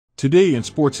Today in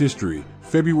sports history,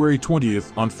 February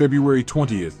 20th, on February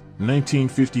 20th,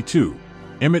 1952,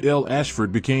 Emmett L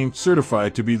Ashford became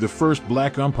certified to be the first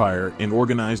black umpire in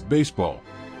organized baseball.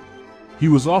 He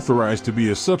was authorized to be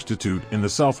a substitute in the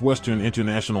Southwestern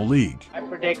International League. I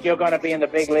predict you're going to be in the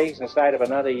big leagues inside of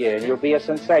another year, and you'll be a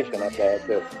sensation up there,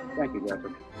 too. Thank you,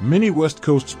 Johnson. Many West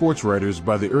Coast sports writers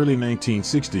by the early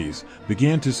 1960s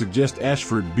began to suggest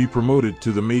Ashford be promoted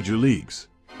to the major leagues.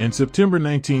 In September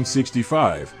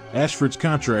 1965, Ashford's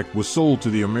contract was sold to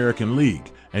the American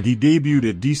League, and he debuted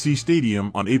at DC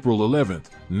Stadium on April 11,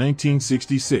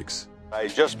 1966. I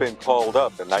had just been called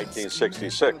up in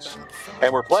 1966,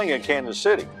 and we're playing in Kansas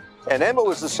City. And Emmett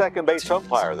was the second base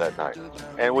umpire that night,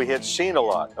 and we had seen a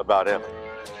lot about Emmett.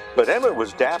 But Emmett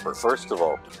was dapper, first of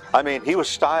all. I mean, he was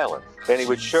styling, and he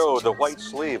would show the white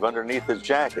sleeve underneath his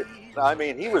jacket. I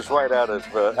mean, he was right out of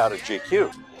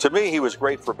GQ. To me, he was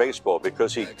great for baseball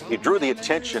because he drew the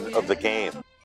attention of the game.